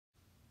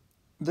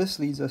this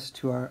leads us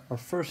to our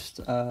first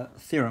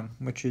theorem,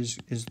 which is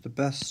the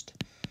best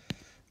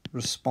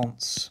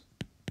response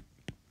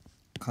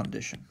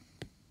condition.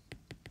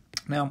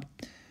 Now,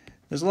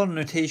 there's a lot of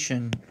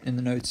notation in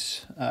the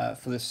notes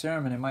for this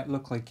theorem, and it might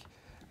look like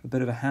a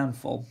bit of a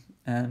handful.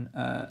 And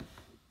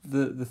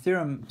the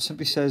theorem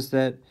simply says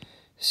that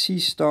C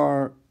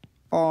star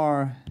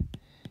R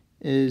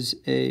is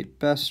a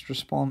best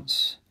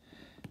response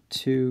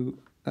to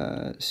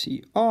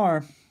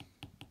CR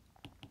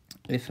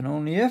if and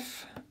only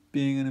if,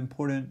 being an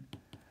important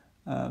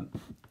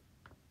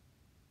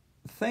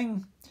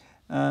thing,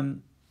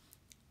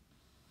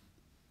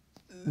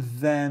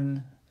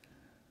 then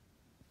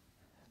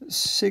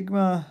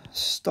sigma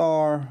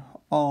star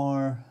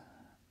R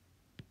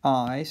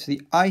I, so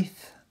the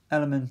ith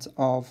element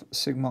of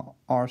sigma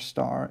R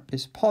star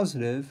is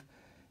positive,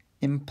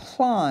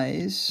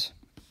 implies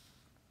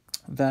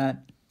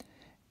that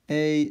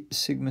A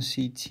sigma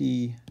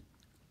CT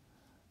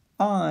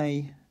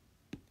I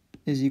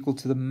is equal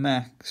to the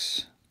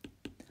max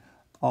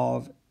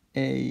of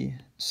A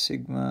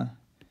sigma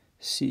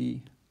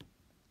CT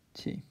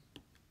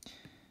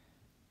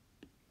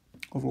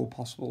over all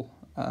possible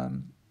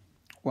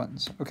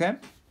ones. Okay,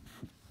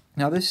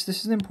 now this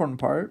is an important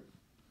part,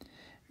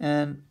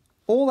 and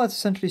all that's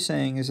essentially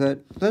saying is that,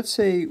 let's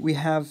say we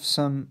have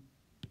some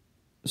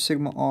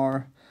sigma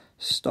R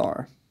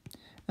star,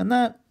 and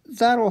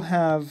that'll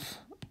have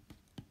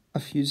a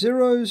few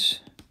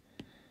zeros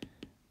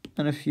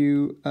and a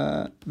few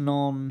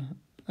non-zero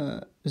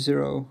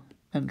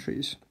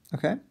entries.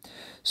 Okay,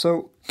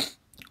 so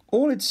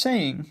all it's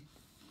saying,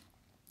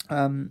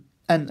 and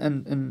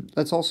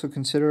let's also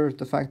consider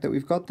the fact that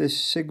we've got this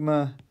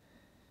sigma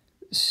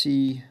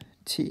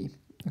CT.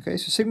 Okay,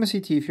 so sigma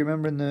CT, if you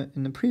remember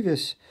in the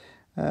previous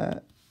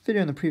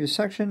video, in the previous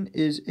section,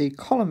 is a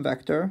column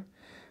vector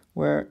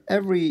where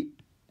every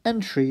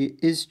entry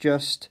is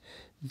just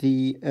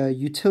the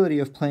utility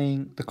of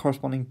playing the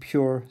corresponding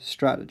pure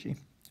strategy.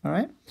 All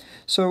right,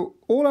 so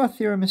all our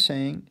theorem is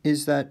saying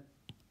is that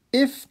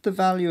if the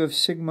value of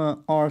sigma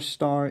R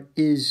star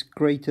is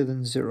greater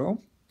than 0,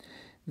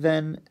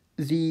 then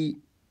the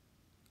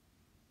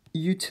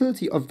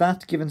utility of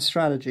that given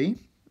strategy,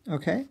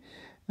 okay,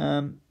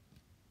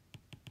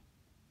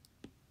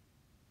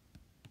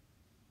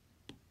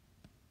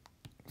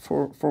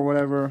 for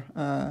whatever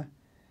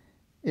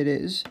it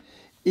is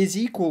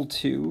equal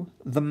to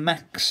the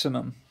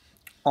maximum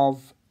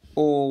of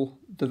all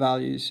the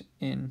values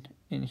in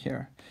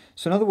here.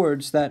 So in other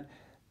words, that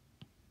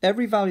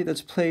every value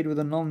that's played with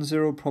a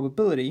non-zero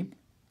probability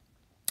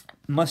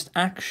must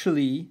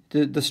actually,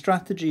 the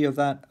strategy of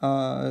that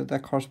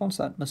that corresponds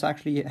to that must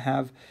actually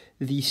have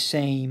the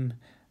same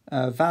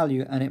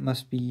value, and it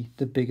must be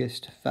the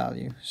biggest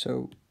value.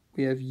 So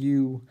we have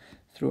U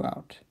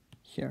throughout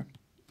here,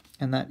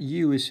 and that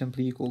U is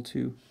simply equal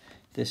to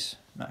this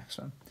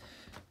maximum.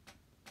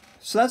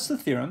 So that's the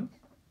theorem,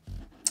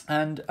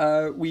 and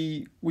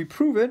we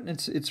prove it.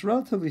 It's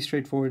relatively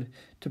straightforward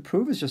to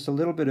prove. It's just a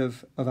little bit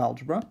of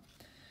algebra.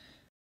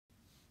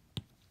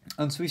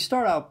 And so we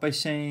start out by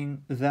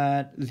saying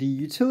that the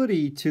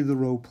utility to the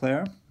role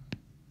player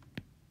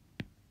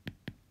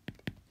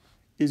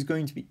is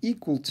going to be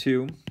equal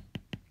to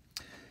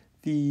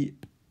the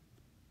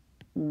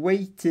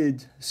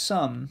weighted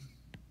sum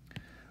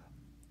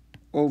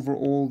over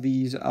all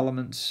these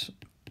elements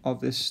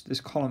of this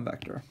column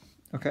vector.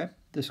 Okay,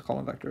 this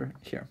column vector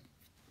here.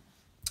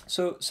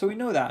 So we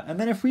know that, and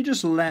then if we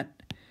just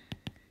let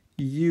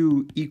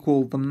U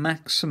equal the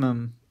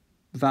maximum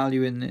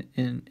value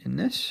in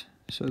this,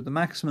 so the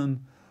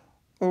maximum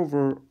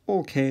over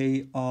all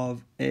k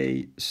of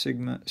A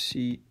sigma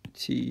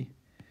CT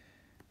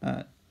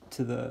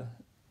to the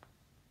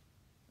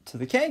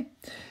k,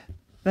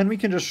 then we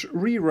can just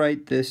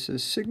rewrite this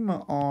as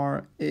sigma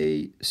R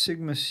A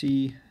sigma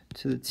C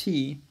to the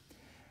t.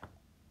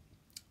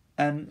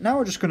 And now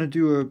we're just going to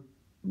do a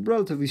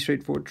relatively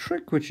straightforward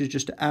trick, which is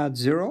just to add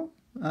 0.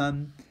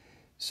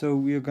 So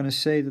we are going to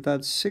say that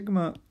that's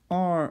sigma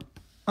R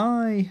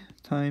I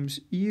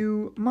times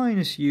U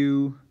minus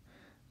U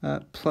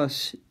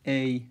plus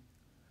A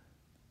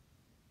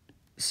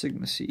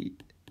sigma C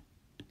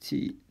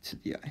T to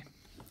the I.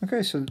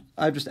 Okay, so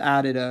I've just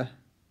added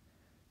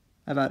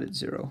I've added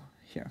 0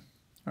 here.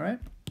 All right.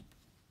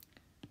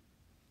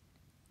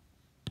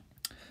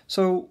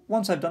 So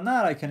once I've done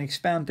that, I can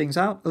expand things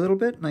out a little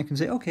bit, and I can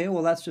say, okay,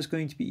 well, that's just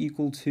going to be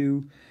equal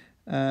to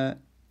the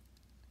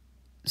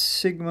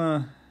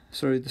sum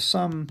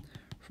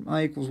from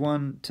I equals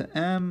 1 to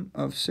m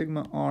of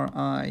sigma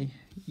Ri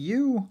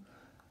U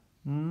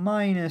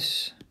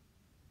minus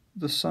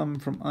the sum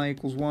from I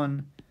equals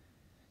 1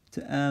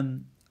 to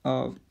m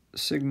of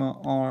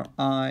sigma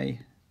Ri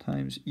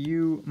times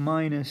U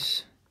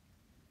minus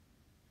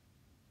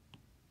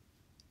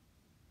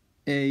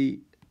A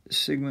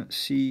sigma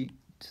C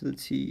to the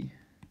t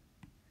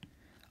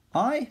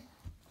I.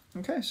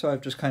 Okay, so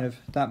I've just kind of,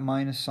 that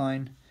minus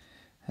sign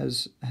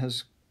has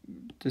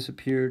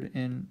disappeared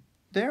in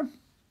there.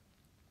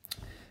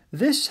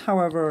 This,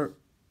 however,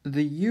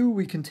 the U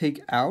we can take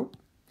out,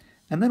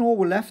 And then all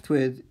we're left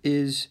with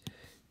is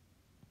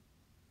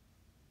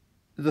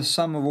the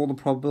sum of all the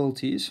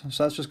probabilities.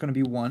 So that's just going to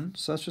be 1.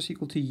 So that's just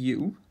equal to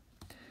u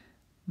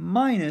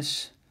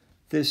minus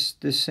this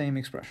same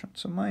expression.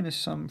 So minus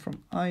sum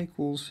from I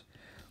equals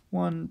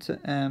 1 to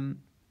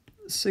m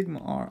sigma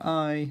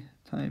ri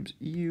times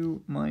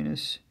u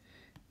minus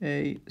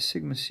a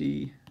sigma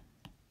c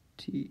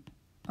ti.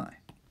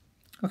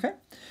 Okay,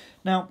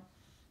 now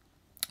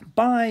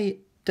by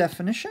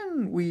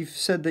definition we've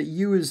said that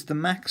u is the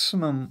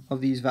maximum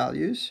of these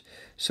values,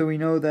 so we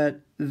know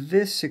that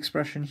this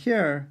expression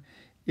here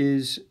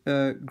is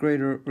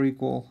greater or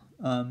equal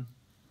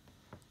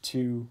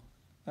to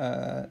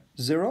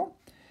 0,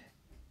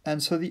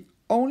 and so the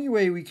only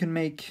way we can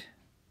make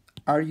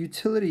our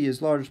utility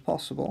as large as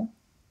possible,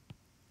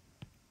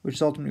 which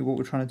is ultimately what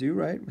we're trying to do,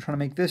 right? We're trying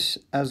to make this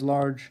as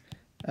large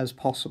as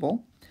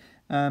possible,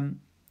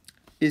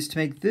 is to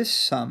make this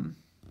sum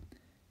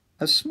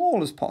as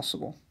small as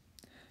possible.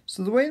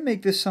 So the way to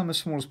make this sum as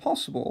small as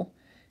possible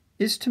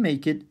is to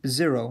make it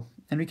 0.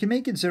 And we can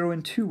make it 0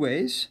 in two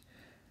ways.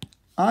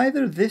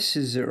 Either this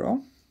is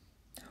 0,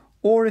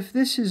 or if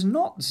this is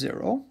not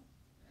 0,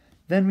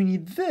 then we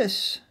need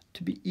this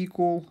to be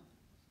equal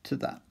to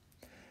that.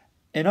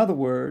 In other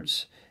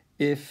words,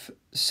 if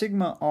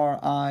sigma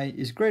ri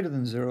is greater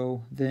than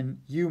 0,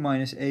 then u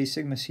minus a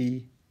sigma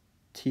c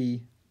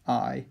ti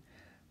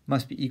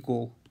must be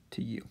equal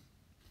to u,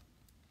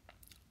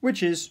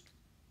 which is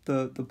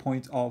the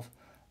point of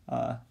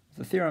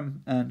the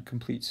theorem and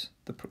completes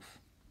the proof.